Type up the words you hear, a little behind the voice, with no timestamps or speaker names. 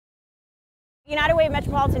United Way of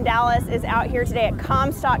Metropolitan Dallas is out here today at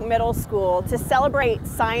Comstock Middle School to celebrate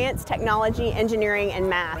science, technology, engineering, and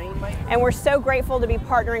math. And we're so grateful to be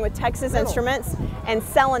partnering with Texas Instruments and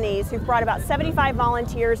Celanese, who've brought about 75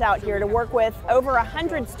 volunteers out here to work with over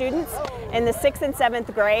 100 students in the 6th and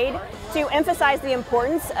 7th grade to emphasize the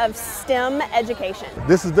importance of STEM education.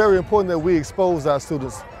 This is very important that we expose our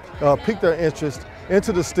students, pique their interest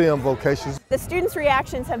into the STEM vocations. The students'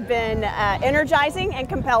 reactions have been energizing and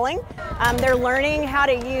compelling. They're learning how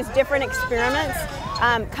to use different experiments,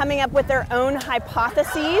 coming up with their own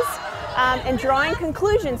hypotheses, and drawing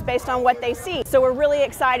conclusions based on what they see. So we're really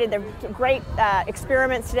excited. They're great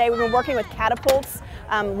experiments today. We've been working with catapults,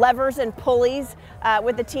 levers and pulleys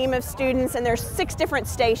with a team of students, and there's 6 different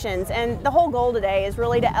stations. And the whole goal today is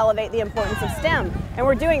really to elevate the importance of STEM. And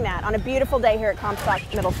we're doing that on a beautiful day here at Comstock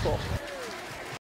Middle School.